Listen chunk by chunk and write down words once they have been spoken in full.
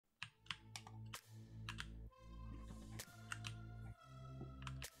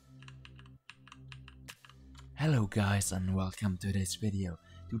Hello guys and welcome to this video.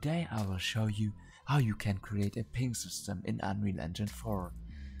 Today I will show you how you can create a ping system in Unreal Engine 4.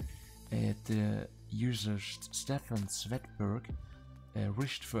 The user Stefan Svedberg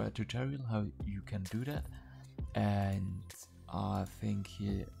wished for a tutorial how you can do that, and I think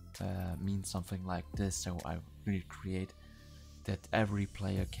he means something like this, so I will create that every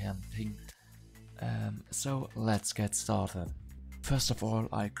player can ping. So let's get started. First of all,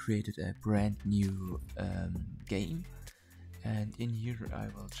 I created a brand new game, and in here I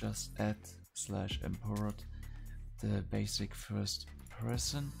will just add / import the basic first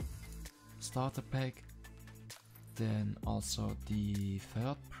person starter pack, then also the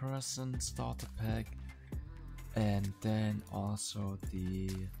third person starter pack, and then also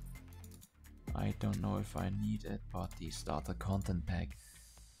the, I don't know if I need it, but the starter content pack.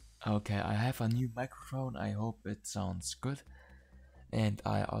 Okay, I have a new microphone, I hope it sounds good. And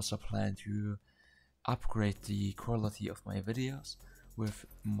I also plan to upgrade the quality of my videos with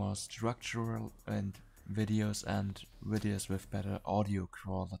more structural and videos with better audio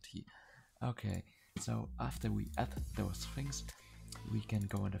quality. Okay, so after we add those things, we can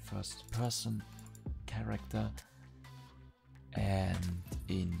go in the first person character, and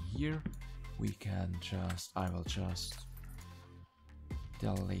in here we can I will just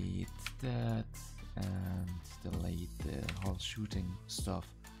delete that and delete the whole shooting stuff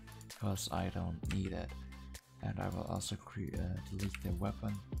because I don't need it, and I will also delete the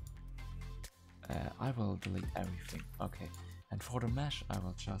weapon. I will delete everything. Okay, and for the mesh I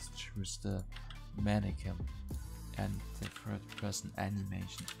will just choose the mannequin and the third person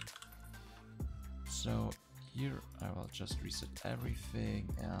animation. So here I will just reset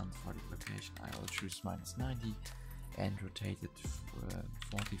everything, and for the rotation I will choose -90 and rotate it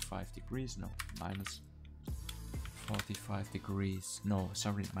 45 degrees, no, minus 45 degrees, no,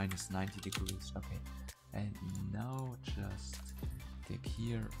 sorry, -90 degrees, okay. And now just click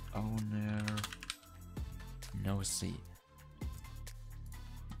here, owner, no C.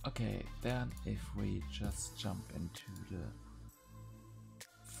 Okay, then if we just jump into the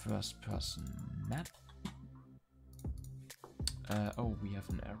first person map, oh, we have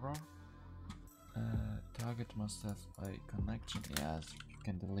an error. Target must have a connection. Yes, you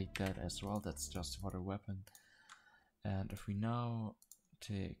can delete that as well, that's just for the weapon. And if we now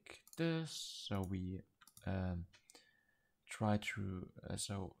take this, so we try to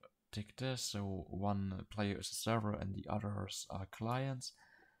take this, so one player is a server and the others are clients,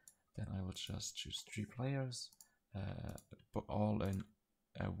 then I will just choose 3 players, put all in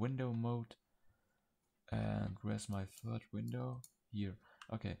window mode. And where's my third window? Here.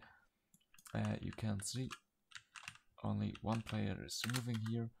 Okay. You can see only one player is moving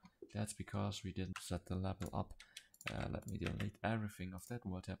here. That's because we didn't set the level up. Let me delete everything of that.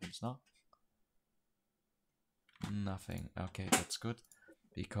 What happens now? Nothing. Okay, that's good,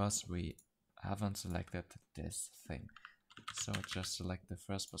 because we haven't selected this thing. So just select the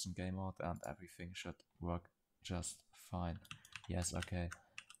first person game mode and everything should work just fine. Yes, okay.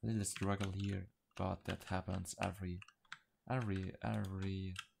 Little struggle here, but that happens every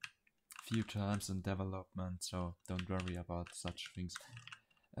few times in development, so don't worry about such things.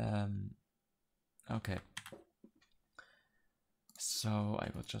 Okay, so I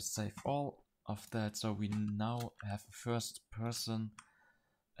will just save all of that. So we now have a first person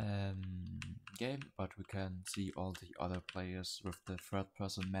game, but we can see all the other players with the third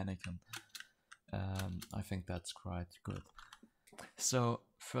person mannequin. I think that's quite good. So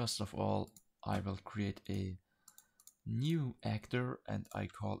first of all, I will create a new actor and I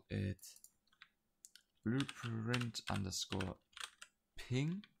call it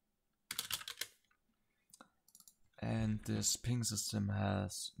blueprint_ping, and this ping system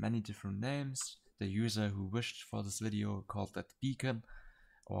has many different names. The user who wished for this video called it beacon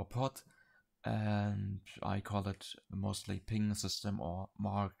or pod, and I call it mostly ping system or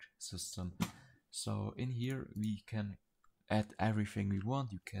mark system. So in here we can add everything we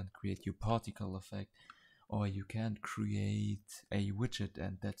want. You can create your particle effect, or you can create a widget,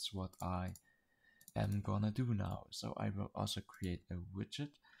 and that's what I am gonna do now. So I will also create a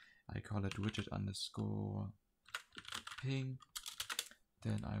widget. I call it widget_ping.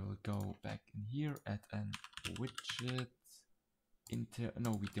 Then I will go back in here, add an widget.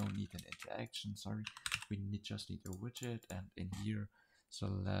 No, we don't need an interaction, sorry. We just need a widget, and in here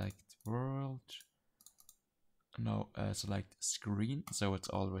select world. No, select screen, so it's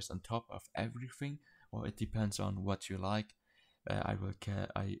always on top of everything, or it depends on what you like. I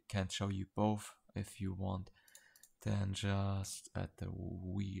can show you both if you want. Then just add the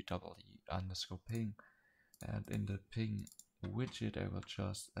w_ping, and in the ping widget I will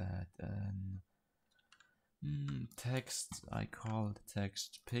just add an Text, I call it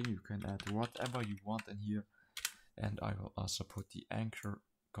text ping. You can add whatever you want in here, and I will also put the anchor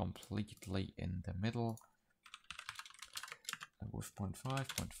completely in the middle with 0.5,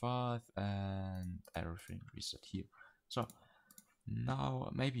 0.5, and everything reset here. So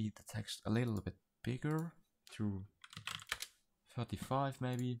now maybe the text a little bit bigger to 35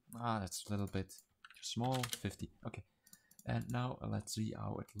 maybe. That's a little bit too small. 50. Okay. And now let's see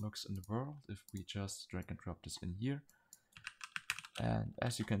how it looks in the world if we just drag and drop this in here. And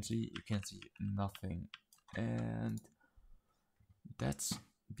as you can see nothing. And that's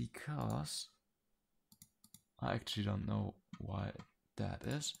because I actually don't know why that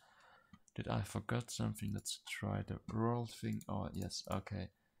is. Did I forget something? Let's try the world thing. Oh yes, okay.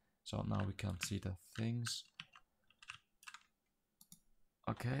 So now we can see the things.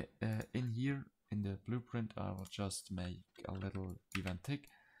 Okay, in here in the blueprint I will just make a little event tick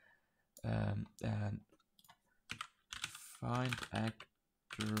and find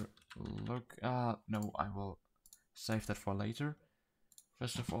actor look. No, I will save that for later.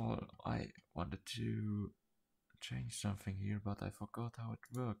 First of all, I wanted to change something here, but I forgot how it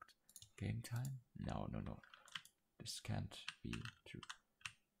worked. Game time? No. This can't be true.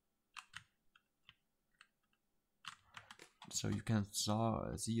 So you can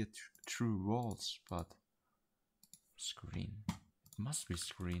see it through walls, but screen. It must be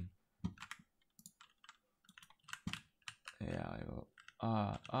screen. Yeah, I will.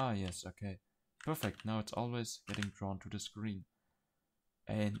 Yes, okay. Perfect, now it's always getting drawn to the screen.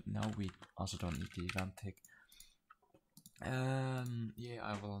 And now we also don't need the event tick. Yeah,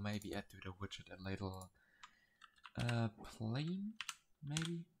 I will maybe add to the widget a little plane,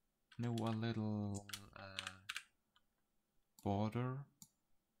 maybe? No, a little border,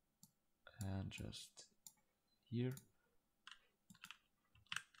 and just here.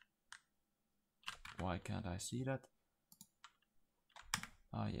 Why can't I see that?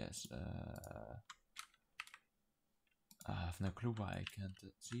 Yes, I have no clue why I can't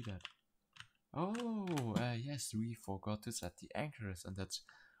see that. Oh, yes, we forgot to set the anchors, and that's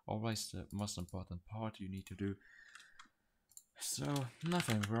always the most important part you need to do. So,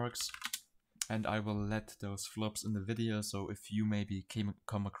 nothing works. And I will let those flops in the video, so if you maybe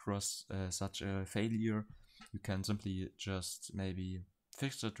come across such a failure, you can simply just maybe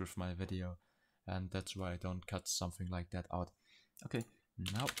fix it with my video, and that's why I don't cut something like that out. Okay,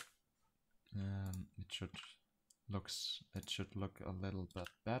 now it should look a little bit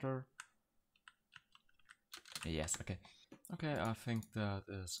better. Yes, okay. Okay, I think that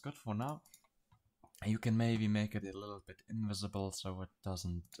is good for now. You can maybe make it a little bit invisible so it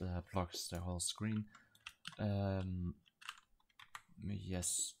doesn't block the whole screen.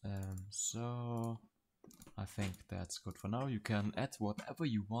 Yes, so I think that's good for now. You can add whatever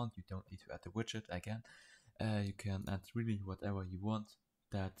you want. You don't need to add the widget again. You can add really whatever you want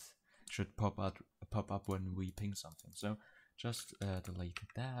that should pop up when we ping something. So just delete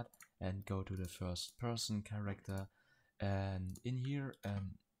that and go to the first person character, and in here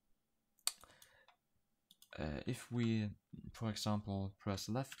if we, for example, press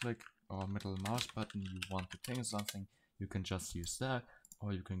left click or middle mouse button, you want to ping something, you can just use that,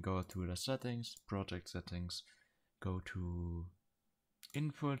 or you can go to the settings, project settings, go to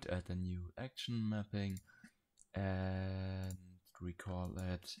input, add a new action mapping, and we call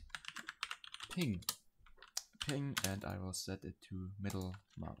it ping, and I will set it to middle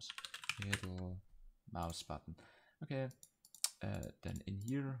mouse button. Okay, then in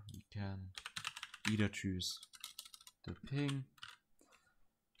here we can either choose the ping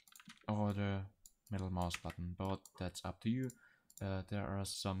or the middle mouse button, but that's up to you. There are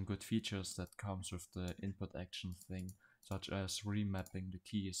some good features that comes with the input action thing, such as remapping the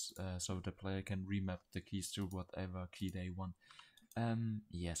keys, so the player can remap the keys to whatever key they want.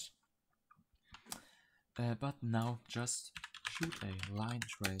 Yes. But now just shoot a line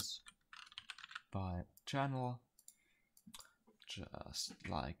trace by channel, just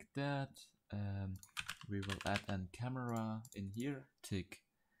like that. We will add a camera in here, tick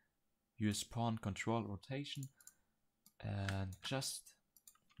use pawn control rotation, and just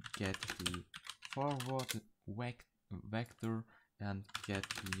get the forward vector and get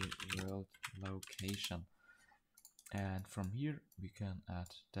the world location. And from here we can add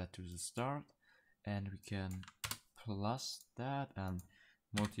that to the start, and we can plus that and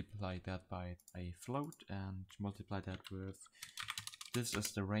multiply that by a float and multiply that with, this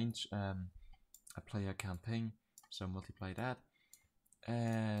is the range a player can ping, so multiply that.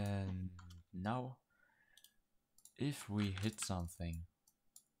 And now if we hit something,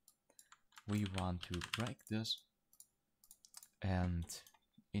 we want to break this, and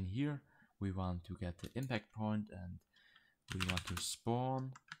in here we want to get the impact point, and we want to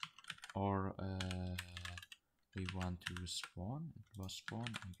spawn, or we want to spawn. It was spawn,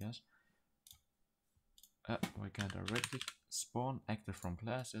 I guess. We can directly spawn actor from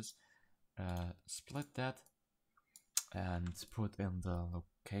classes, split that, and put in the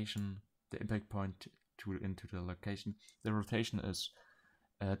location, the impact point tool into the location. The rotation is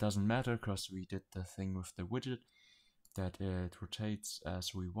doesn't matter because we did the thing with the widget that it rotates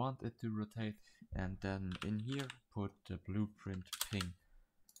as we want it to rotate, and then in here put the blueprint ping.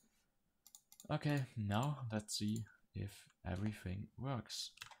 Okay, now let's see if everything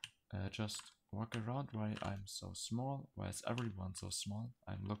works. Just walk around. Why I'm so small? Why is everyone so small?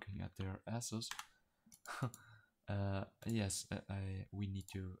 I'm looking at their asses. Yes, we need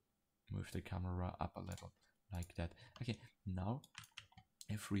to move the camera up a little, like that. Okay, now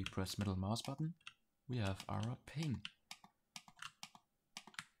if we press middle mouse button, we have our ping.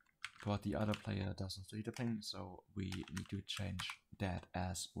 But the other player doesn't see the ping, so we need to change that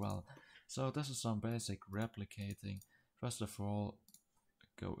as well. So this is some basic replicating. First of all,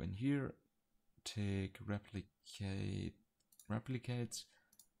 go in here, take replicates.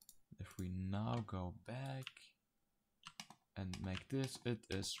 If we now go back and make this, it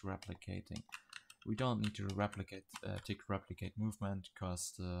is replicating. We don't need to replicate, tick replicate movement,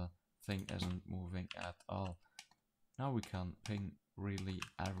 because the thing isn't moving at all. Now we can ping really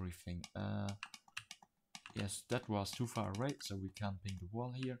everything. Yes, that was too far away, so we can ping the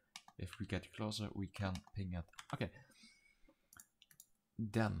wall here. If we get closer, we can ping it. Okay.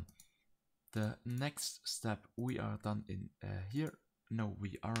 Then the next step, we are done in here. No,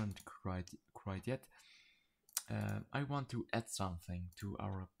 we aren't quite yet. I want to add something to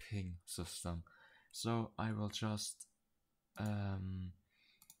our ping system, so I will just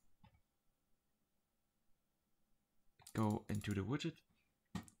go into the widget,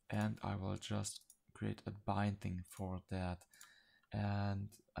 and I will just create a binding for that, and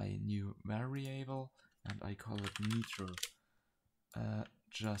a new variable, and I call it meter.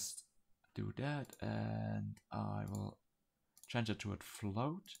 Just do that, and I will change it to a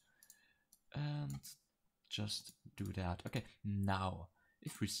float, and just do that. Okay, now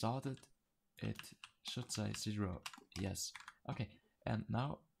if we start it, it should say 0. Yes. Okay, and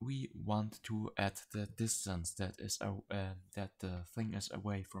now we want to add the distance that is that the thing is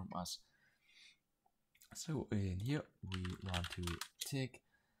away from us. So in here we want to tick,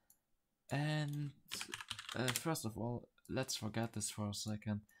 and first of all, let's forget this for a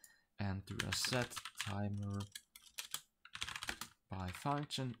second and do a set timer by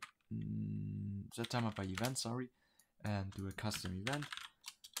function, set timer by event, sorry, and do a custom event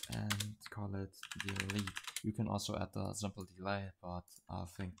and call it delete. You can also add a simple delay, but I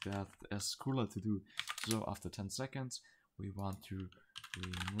think that is cooler to do. So after 10 seconds, we want to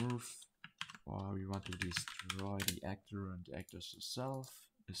remove, or we want to destroy the actor, and the actor itself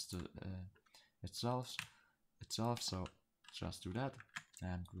is the itself. So just do that,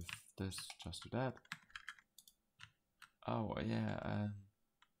 and with this, just do that. Oh yeah,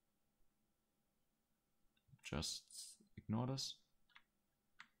 just ignore this.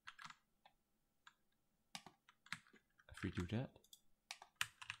 If we do that,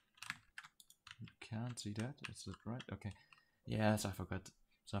 you can't see that. Is it right? Okay. Yes, I forgot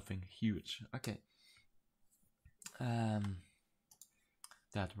something huge. Okay.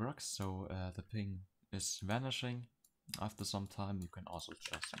 That works. So the ping is vanishing after some time. You can also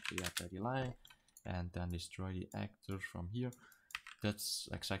just simply add the delay and then destroy the actor from here. That's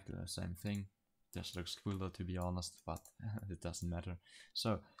exactly the same thing. Just looks cooler, to be honest, but it doesn't matter.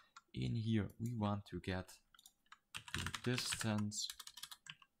 So in here we want to get the distance,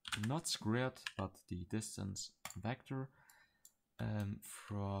 not squared, but the distance vector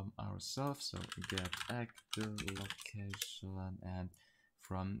from ourselves. So we get actor location and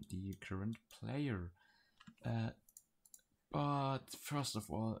from the current player. But first of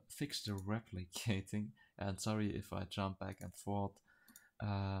all, fix the replicating, and sorry if I jump back and forth,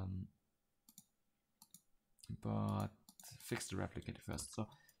 but fix the replicator first. So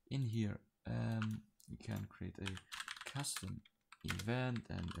in here you can create a custom event,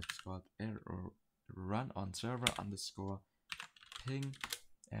 and it's called error run on server underscore ping,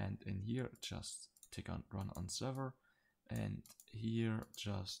 and in here just tick on run on server, and here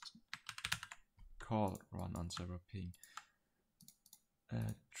just call run on server ping.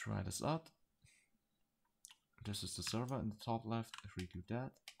 Try this out. This is the server in the top left. If we do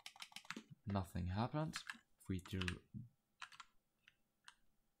that, nothing happens. If we do,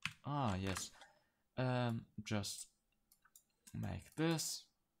 yes, just make this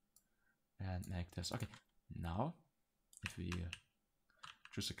and make this. Okay, now if we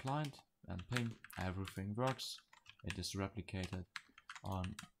choose a client, and ping, everything works. It is replicated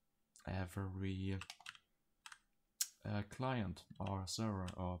on every client or server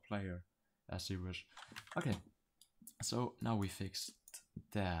or player as you wish. Okay, so now we fixed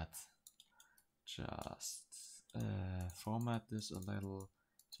that. Just format this a little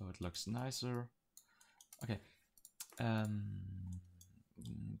so it looks nicer. Okay,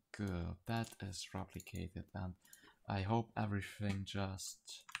 good, that is replicated, and I hope everything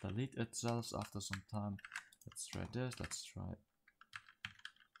just delete itself after some time. Let's try this, let's try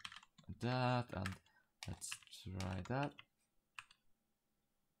that, and let's try that.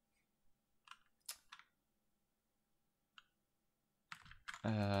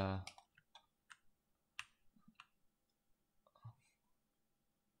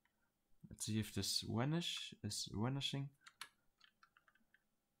 Let's see if this is vanishing.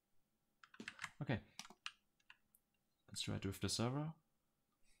 Okay, let's try it with the server.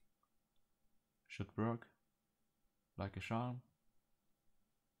 Should work like a charm.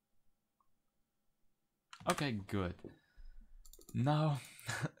 Okay, good. Now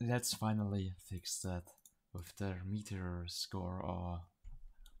let's finally fix that with the meter score or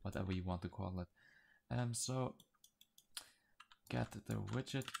whatever you want to call it. So get the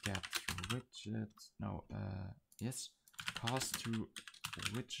widget, yes, pass to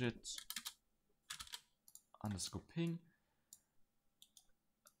widget underscore ping.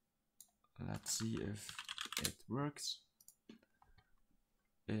 Let's see if it works.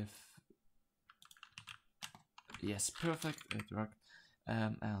 Yes, perfect, it worked.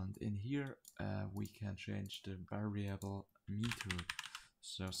 And in here we can change the variable meter.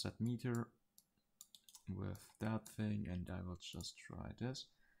 So set meter with that thing, and I will just try this.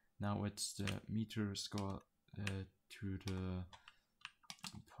 Now it's the meter score to the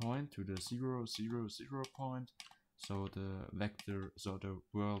point, to the 0, 0, 0 point. So the vector, so the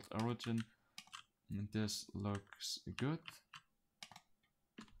world origin. And this looks good.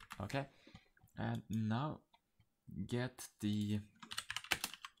 Okay, and now get the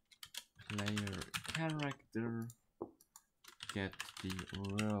player character, get the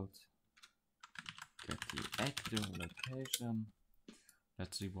world, get the actor location.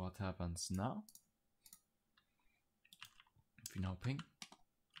 Let's see what happens now. If we now ping.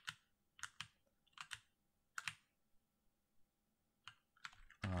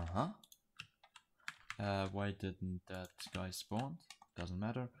 Why didn't that guy spawn? Doesn't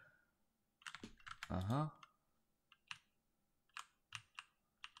matter.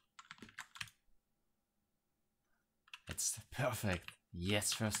 It's perfect.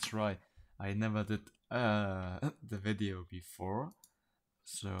 Yes, first try. I never did the video before.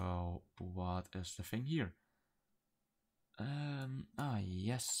 So what is the thing here?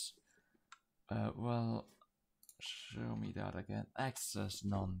 Yes. Well, show me that again. Access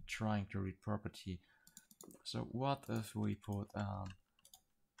none, trying to read property. So what if we put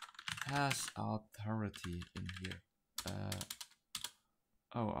has authority in here?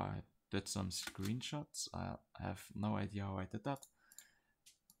 Oh, I did some screenshots. I have no idea how I did that.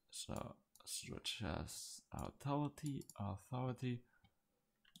 So switch has authority.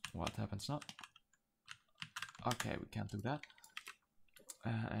 What happens now? Okay, we can't do that.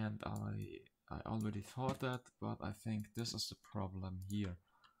 And I already thought that, but I think this is the problem here,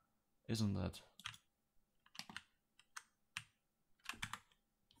 isn't it?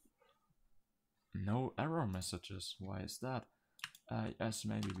 No error messages. Why is that? Yes,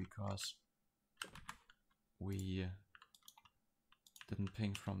 maybe because we didn't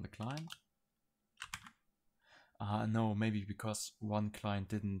ping from the client. No, maybe because one client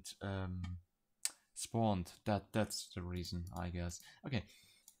didn't spawned. That's the reason, I guess. Okay,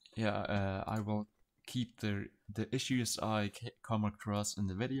 yeah, I will keep the issues I come across in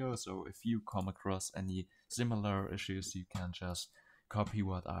the video. So if you come across any similar issues, you can just copy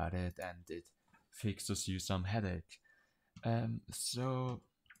what I did, and it fixes you some headache. So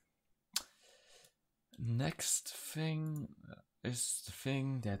next thing is the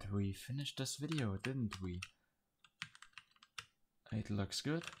thing that we finished this video, didn't we? It looks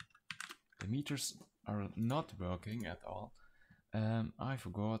good. The meters are not working at all. I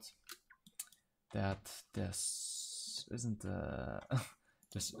forgot that this isn't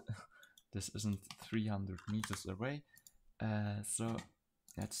this isn't 300 meters away. So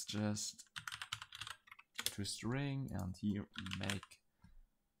let's just string, and here make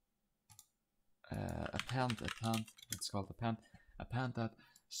append. It's called append that.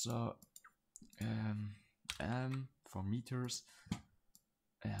 So m for meters,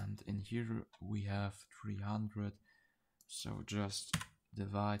 and in here we have 300. So just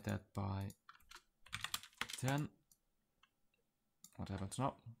divide that by 10. What happens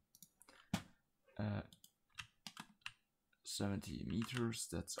now? 70 meters.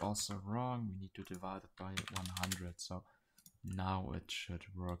 That's also wrong. We need to divide it by 100. So now it should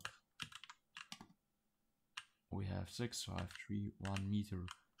work. We have 6531 meter,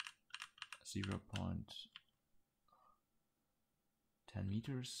 0.10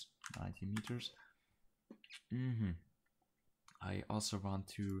 meters, 90 meters. I also want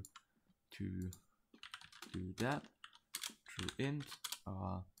to do that through int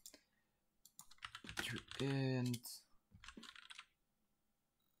int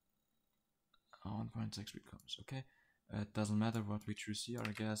 1.6 becomes okay. It doesn't matter what we choose here,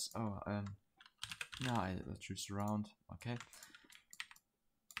 I guess. No, I'll choose round. Okay,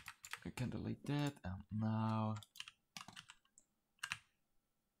 I can delete that, and now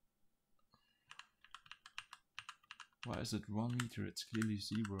why is it 1 meter? It's clearly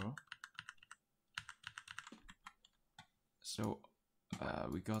 0. So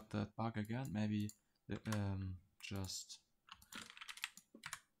we got that bug again. Maybe just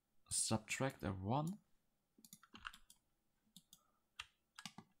subtract a 1.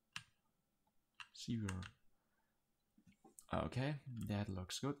 0. Okay, that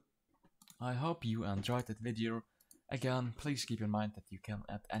looks good. I hope you enjoyed that video. Again, please keep in mind that you can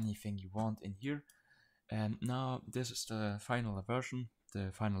add anything you want in here. And now this is the final version,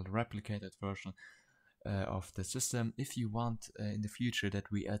 the final replicated version of the system. If you want in the future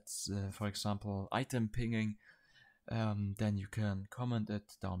that we add, for example, item pinging, then you can comment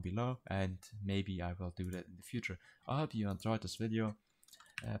it down below, and maybe I will do that in the future. I hope you enjoyed this video.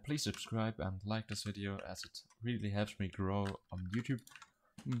 Please subscribe and like this video, as it really helps me grow on YouTube.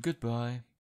 Goodbye.